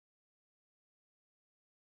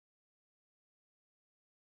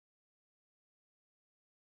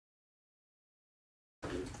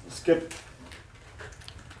Skip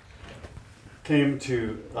came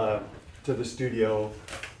to the studio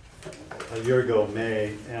a year ago,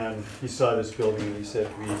 May, and he saw this building and he said,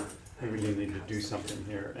 we really need to do something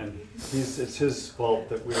here. And it's his fault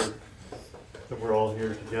that we're all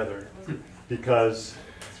here together, because,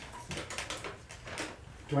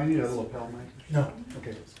 do I need a lapel mic? No.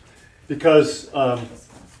 Okay. Because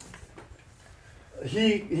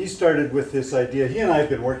he started with this idea. He and I have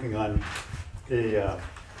been working on a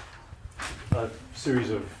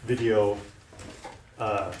series of video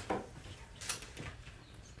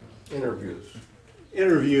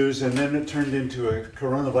interviews, and then it turned into a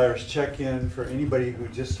coronavirus check-in for anybody who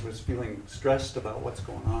just was feeling stressed about what's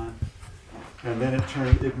going on. And then it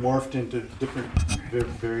morphed into different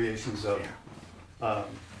variations of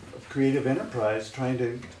creative enterprise, trying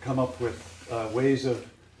to come up with ways of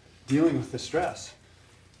dealing with the stress.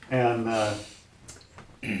 And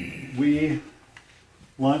we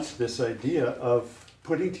launched this idea of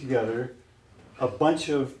putting together a bunch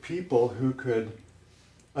of people who could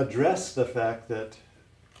address the fact that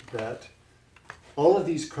all of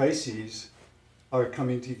these crises are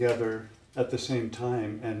coming together at the same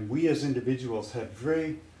time, and we as individuals have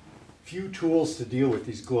very few tools to deal with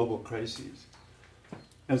these global crises.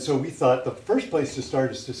 And so we thought the first place to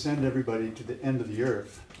start is to send everybody to the end of the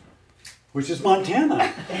earth, which is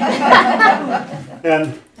Montana.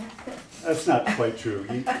 And that's not quite true.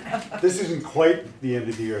 This isn't quite the end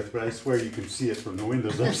of the earth, but I swear you can see it from the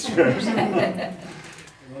windows upstairs.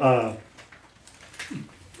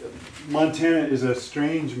 Montana is a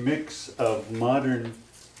strange mix of modern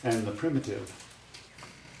and the primitive.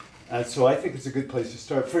 And so I think it's a good place to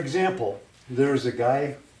start. For example, there was a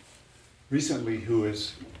guy recently who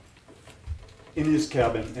was in his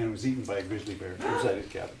cabin and was eaten by a grizzly bear inside his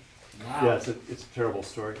cabin. Wow. Yeah, it's a terrible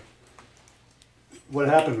story. What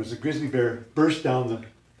happened was a grizzly bear burst down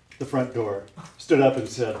the front door, stood up and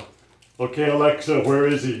said, "Okay, Alexa, where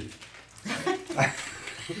is he?"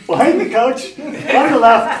 Behind the couch, on the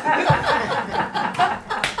left.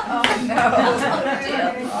 Oh no.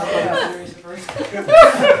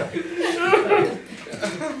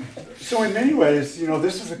 So in many ways,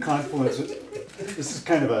 this is a confluence. This is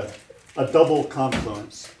kind of a double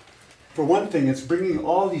confluence. For one thing, it's bringing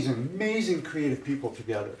all these amazing creative people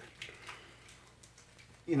together,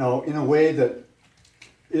 in a way that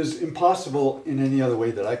is impossible in any other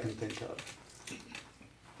way that I can think of.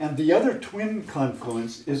 And the other twin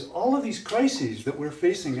confluence is all of these crises that we're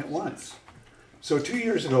facing at once. So 2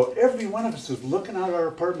 years ago, every one of us was looking out our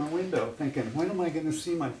apartment window thinking, when am I going to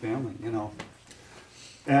see my family,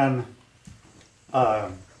 And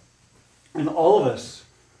all of us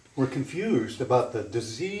were confused about the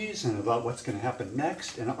disease and about what's going to happen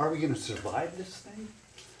next, and are we going to survive this thing?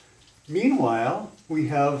 Meanwhile, we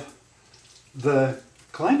have the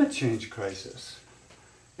climate change crisis,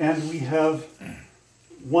 and we have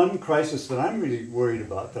one crisis that I'm really worried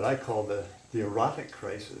about that I call the erotic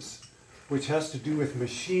crisis, which has to do with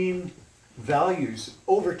machine values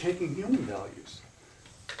overtaking human values.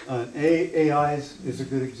 AI is a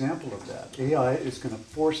good example of that. AI is going to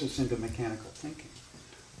force us into mechanical thinking.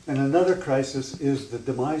 And another crisis is the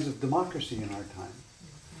demise of democracy in our time.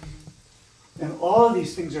 And all of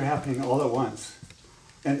these things are happening all at once.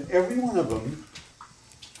 And every one of them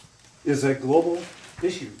is a global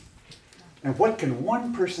issue. And what can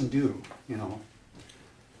one person do,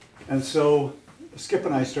 And so Skip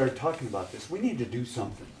and I started talking about this. We need to do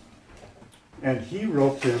something. And he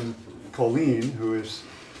roped in Colleen, who is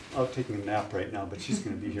out taking a nap right now, but she's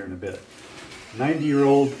going to be here in a bit.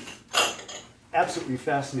 90-year-old, absolutely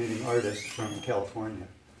fascinating artist from California.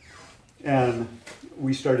 And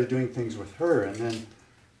we started doing things with her, and then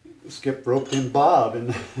Skip roped in Bob,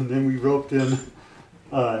 and then we roped in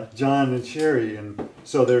John and Sherry, and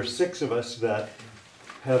so there are 6 of us that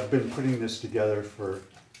have been putting this together for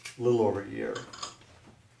a little over a year,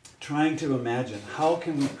 trying to imagine how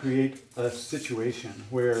can we create a situation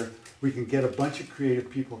where we can get a bunch of creative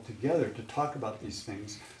people together to talk about these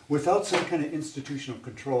things without some kind of institutional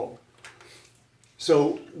control.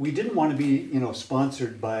 So we didn't want to be,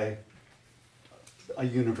 sponsored by a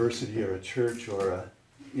university or a church or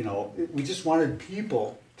we just wanted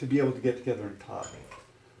people to be able to get together and talk.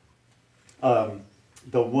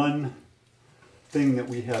 The one thing that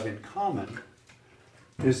we have in common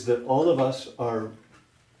is that all of us are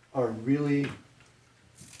really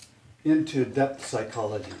into depth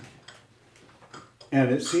psychology. And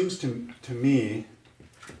it seems to me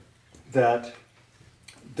that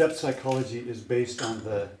depth psychology is based on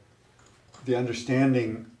the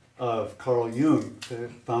understanding of Carl Jung, the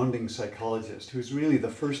founding psychologist, who's really the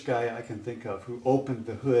first guy I can think of who opened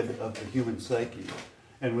the hood of the human psyche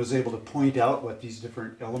and was able to point out what these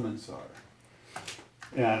different elements are.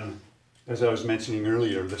 And as I was mentioning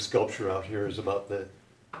earlier, the sculpture out here is about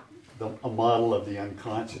a model of the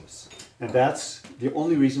unconscious. And that's the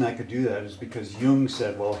only reason I could do that is because Jung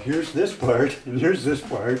said, well, here's this part, and here's this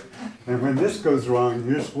part, and when this goes wrong,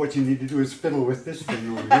 here's what you need to do is fiddle with this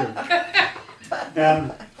thing over here.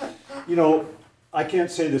 And, you know, I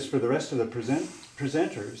can't say this for the rest of the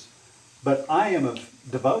presenters, but I am a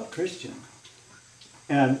devout Christian.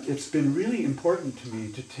 And it's been really important to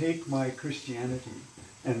me to take my Christianity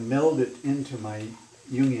and meld it into my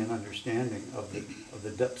Jungian understanding of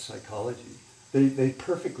the depth psychology. They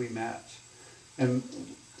perfectly match. And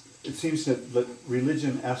it seems that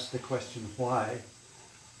religion asks the question why,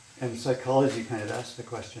 and psychology kind of asks the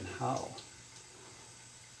question how.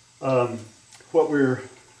 What we're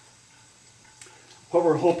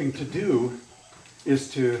hoping to do is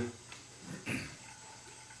to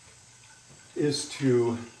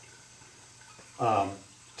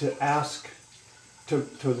ask, to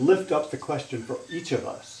lift up the question for each of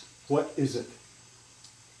us. What is it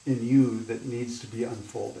in you that needs to be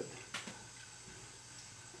unfolded?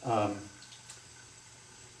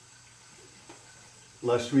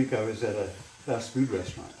 Last week I was at a fast food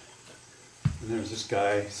restaurant, and there was this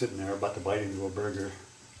guy sitting there about to bite into a burger.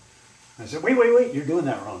 I said, wait, you're doing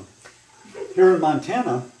that wrong. Here in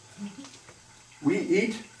Montana, we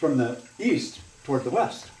eat from the east toward the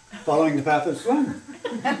west, following the path of the sun.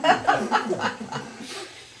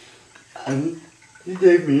 And he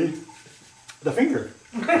gave me the finger.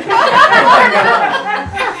 I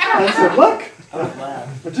said, look,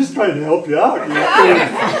 I'm just trying to help you out. You know,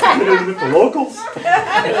 get in with the locals.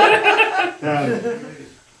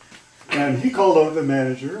 And he called over the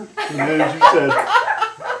manager. The manager said,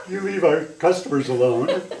 you leave our customers alone.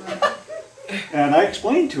 And I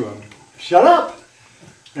explained to him, shut up.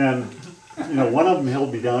 And, you know, one of them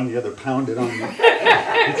held me down, the other pounded on me.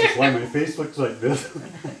 Which is why my face looks like this.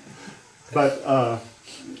 But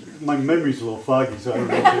my memory's a little foggy, so I don't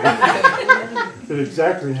know if it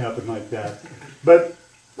exactly happened like that. But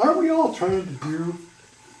aren't we all trying to do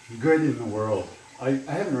good in the world? I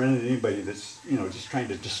haven't run into anybody that's, you know, just trying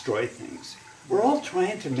to destroy things. We're all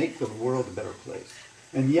trying to make the world a better place.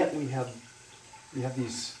 And yet we have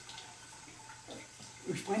these,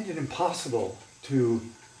 we find it impossible to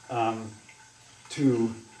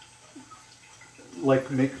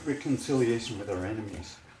like make reconciliation with our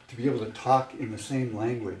enemies, to be able to talk in the same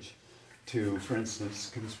language to, for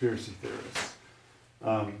instance, conspiracy theorists.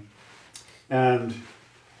 And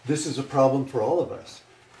this is a problem for all of us.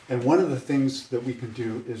 And one of the things that we can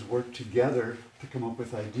do is work together to come up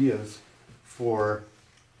with ideas for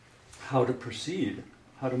how to proceed,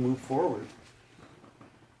 how to move forward.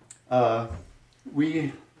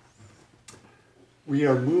 We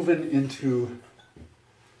are moving into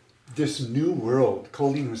this new world.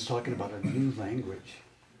 Colleen was talking about a new language.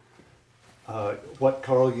 What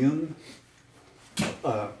Carl Jung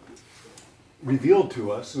revealed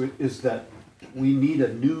to us is that we need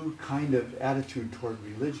a new kind of attitude toward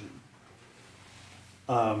religion.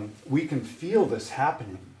 We can feel this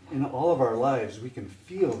happening in all of our lives. We can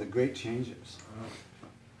feel the great changes.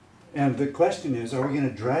 And the question is, are we going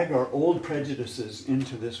to drag our old prejudices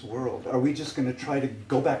into this world? Are we just going to try to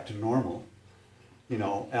go back to normal, you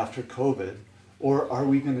know, after COVID? Or are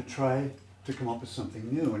we going to try to come up with something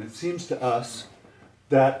new? And it seems to us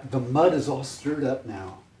that the mud is all stirred up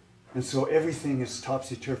now. And so everything is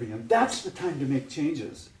topsy-turvy. And that's the time to make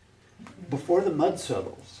changes, before the mud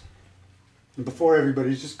settles. And before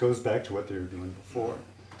everybody just goes back to what they were doing before.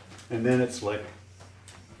 And then it's like,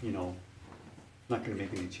 you know, not going to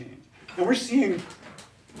make any change. And we're seeing,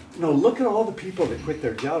 you know, look at all the people that quit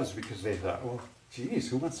their jobs because they thought, well, geez,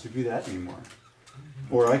 who wants to do that anymore?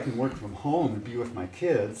 Or I can work from home and be with my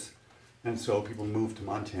kids. And so people move to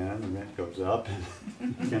Montana and the rent goes up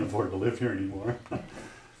and you can't afford to live here anymore.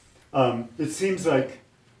 It seems like,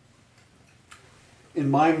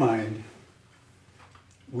 in my mind,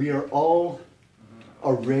 we are all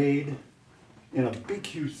arrayed in a big,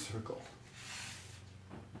 huge circle.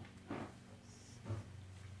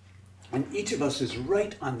 And each of us is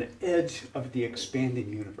right on the edge of the expanding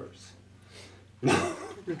universe.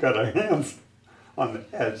 We've got our hands on the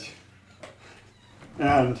edge.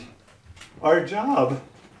 And our job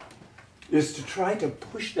is to try to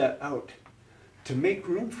push that out, to make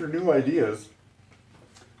room for new ideas.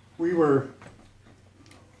 We were,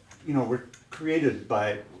 you know, we're created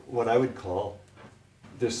by what I would call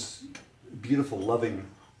this beautiful, loving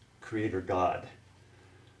creator God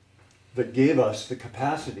that gave us the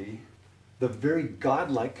capacity, the very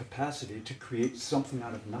godlike capacity to create something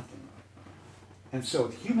out of nothing. And so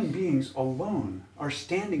human beings alone are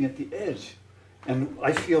standing at the edge. And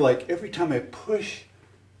I feel like every time I push,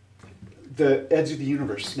 the edge of the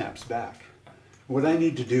universe snaps back. What I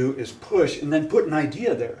need to do is push and then put an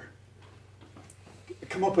idea there.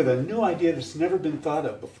 Come up with a new idea that's never been thought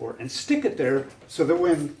of before and stick it there so that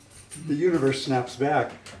when the universe snaps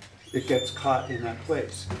back, it gets caught in that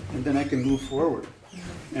place. And then I can move forward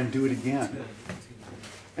and do it again.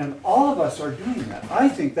 And all of us are doing that. I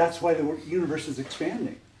think that's why the universe is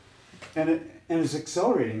expanding. And is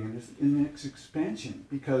accelerating in its expansion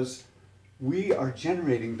because we are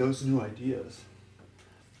generating those new ideas.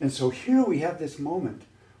 And so here we have this moment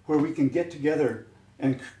where we can get together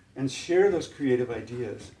and share those creative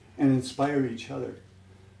ideas and inspire each other.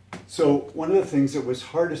 So one of the things that was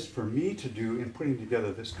hardest for me to do in putting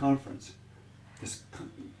together this conference, this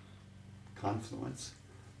Confluence,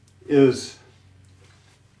 is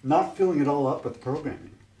not filling it all up with programming.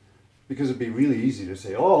 Because it'd be really easy to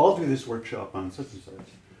say, oh, I'll do this workshop on such and such.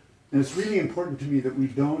 And it's really important to me that we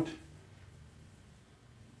don't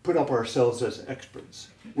put up ourselves as experts.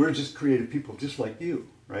 We're just creative people, just like you,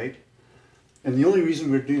 right? And the only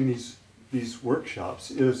reason we're doing these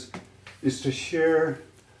workshops is to share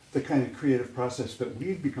the kind of creative process that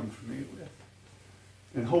we've become familiar with.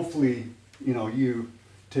 And hopefully, you know, you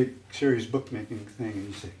take Sherry's bookmaking thing and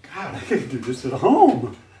you say, God, I can do this at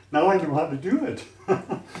home. Now I know how to do it.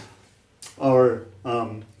 Or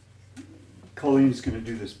Colleen's going to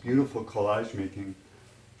do this beautiful collage making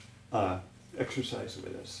exercise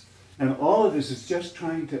with us. And all of this is just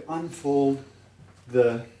trying to unfold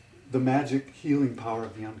the magic healing power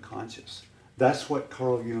of the unconscious. That's what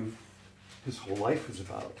Carl Jung, his whole life was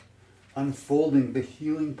about. Unfolding the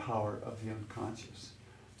healing power of the unconscious.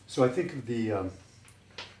 So I think of the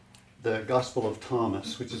Gospel of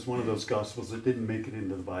Thomas, which is one of those Gospels that didn't make it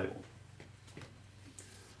into the Bible.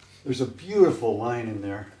 There's a beautiful line in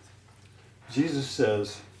there. Jesus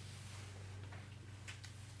says,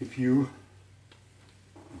 if you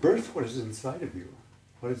birth what is inside of you,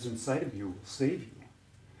 what is inside of you will save you.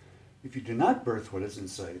 If you do not birth what is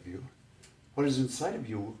inside of you, what is inside of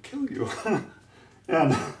you will kill you.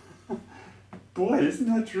 And boy,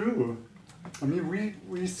 isn't that true? I mean,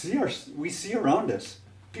 we see around us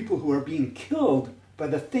people who are being killed by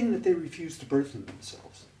the thing that they refuse to birth in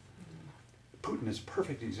themselves. Putin is a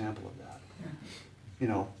perfect example of that. You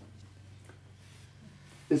know,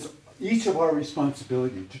 it's each of our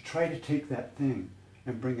responsibility to try to take that thing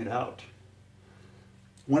and bring it out.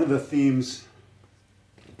 One of the themes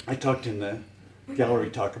I talked in the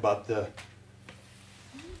gallery talk about this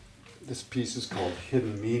piece is called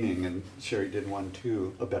Hidden Meaning, and Sherry did one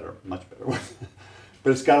too, much better one.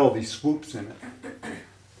 But it's got all these swoops in it.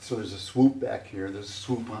 So there's a swoop back here, there's a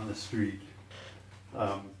swoop on the street.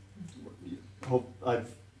 I've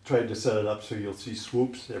tried to set it up so you'll see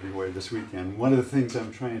swoops everywhere this weekend. One of the things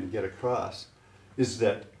I'm trying to get across is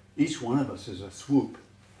that each one of us is a swoop.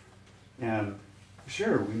 And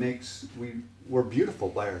sure, we're beautiful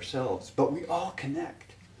by ourselves, but we all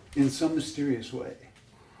connect in some mysterious way.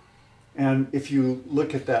 And if you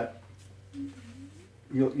look at that,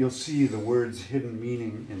 you'll see the words hidden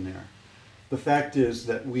meaning in there. The fact is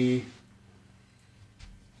that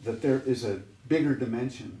there is a bigger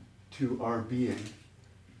dimension to our being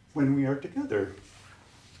when we are together.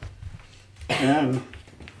 And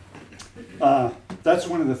that's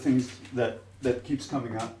one of the things that keeps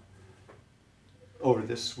coming up over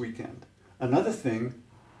this weekend. Another thing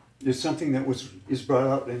is something that is brought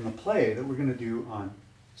out in the play that we're going to do on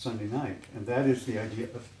Sunday night, and that is the idea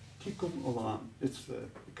of tikkun olam. It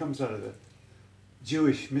comes out of the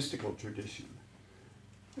Jewish mystical tradition.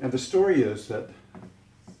 And the story is that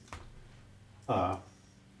it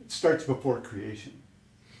starts before creation.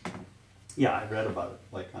 Yeah, I read about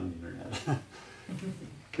it, like on the internet.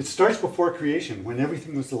 It starts before creation, when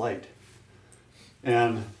everything was light.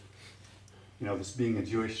 And, you know, this being a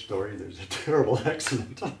Jewish story, there's a terrible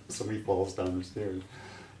accident. Somebody falls down the stairs.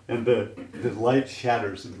 And the light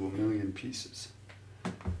shatters into a million pieces.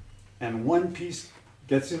 And one piece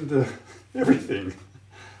gets into everything.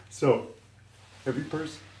 So every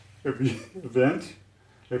person, every event,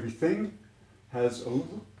 everything has a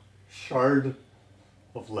little shard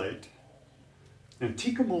of light. And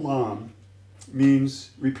tikkun olam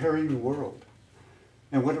means repairing the world.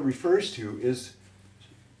 And what it refers to is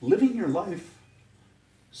living your life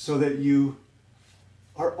so that you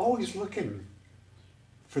are always looking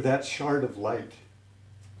for that shard of light.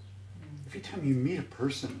 Every time you meet a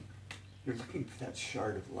person, you're looking for that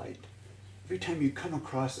shard of light. Every time you come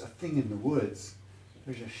across a thing in the woods,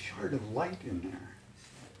 there's a shard of light in there.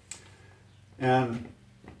 And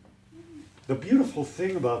the beautiful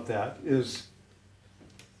thing about that is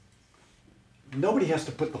nobody has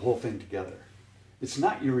to put the whole thing together. It's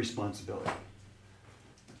not your responsibility.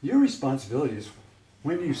 Your responsibility is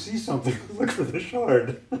when you see something, look for the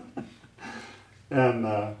shard.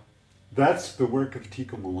 And that's the work of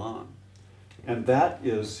Tico Milan. And that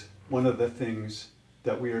is one of the things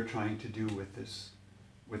that we are trying to do with this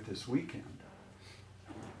weekend.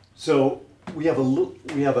 So we have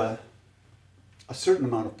a certain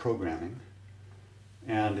amount of programming,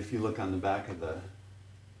 and if you look on the back of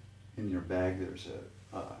in your bag, there's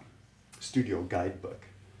a studio guidebook,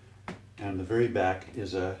 and the very back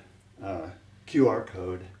is a QR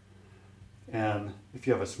code, and if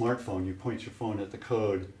you have a smartphone, you point your phone at the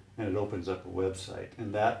code, and it opens up a website,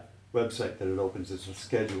 and that website that it opens is a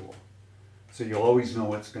schedule, so you always know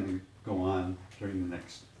what's going to go on during the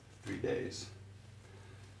next 3 days.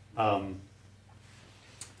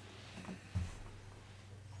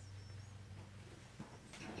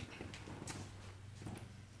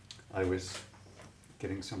 I was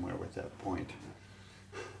getting somewhere with that point.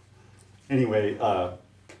 Anyway,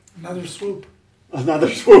 Another swoop. Another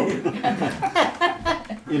swoop.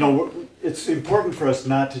 You know, it's important for us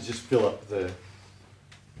not to just fill up the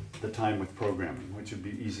time with programming, which would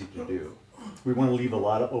be easy to do. We want to leave a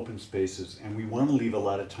lot of open spaces, and we want to leave a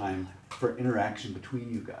lot of time for interaction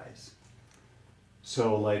between you guys.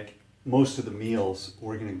 So like most of the meals,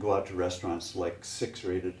 we're going to go out to restaurants like 6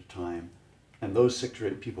 or 8 at a time, and those 6 or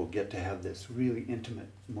 8 people get to have this really intimate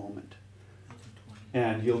moment.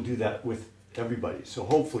 And you'll do that with everybody. So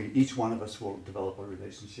hopefully each one of us will develop a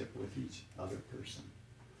relationship with each other person.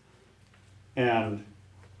 And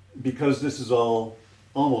because this is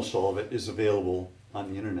almost all of it is available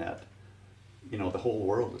on the internet, you know, the whole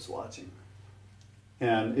world is watching.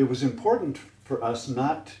 And it was important for us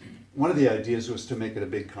one of the ideas was to make it a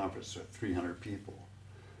big conference with 300 people.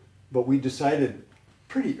 But we decided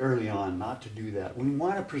pretty early on not to do that. We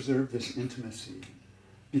want to preserve this intimacy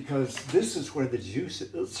because this is where the juice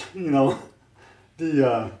is, you know.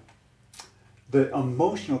 The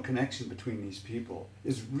emotional connection between these people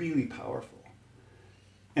is really powerful.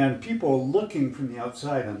 And people looking from the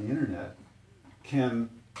outside on the internet can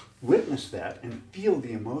witness that and feel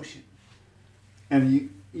the emotion. And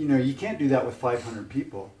you know, you can't do that with 500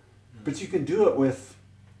 people, but you can do it with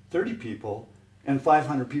 30 people and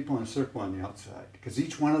 500 people in a circle on the outside, because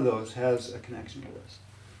each one of those has a connection with us.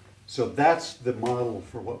 So that's the model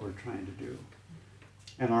for what we're trying to do.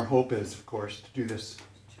 And our hope is, of course, to do this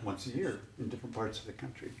once a year in different parts of the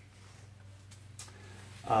country.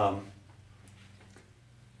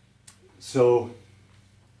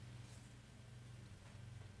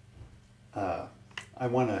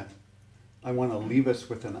 I want to leave us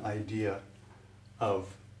with an idea of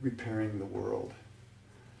repairing the world.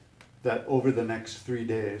 That over the next 3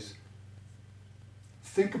 days,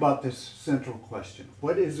 think about this central question.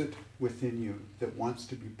 What is it within you that wants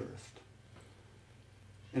to be birthed?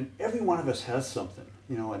 And every one of us has something,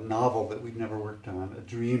 you know, a novel that we've never worked on, a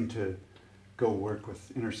dream to go work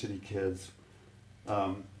with inner city kids,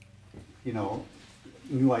 you know,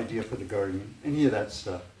 new idea for the garden, any of that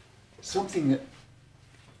stuff. Something that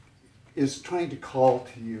is trying to call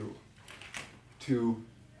to you to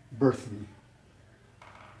birth me.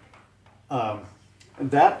 And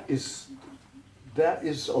that is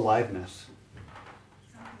aliveness.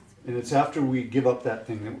 And it's after we give up that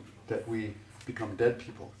thing that we become dead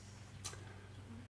people.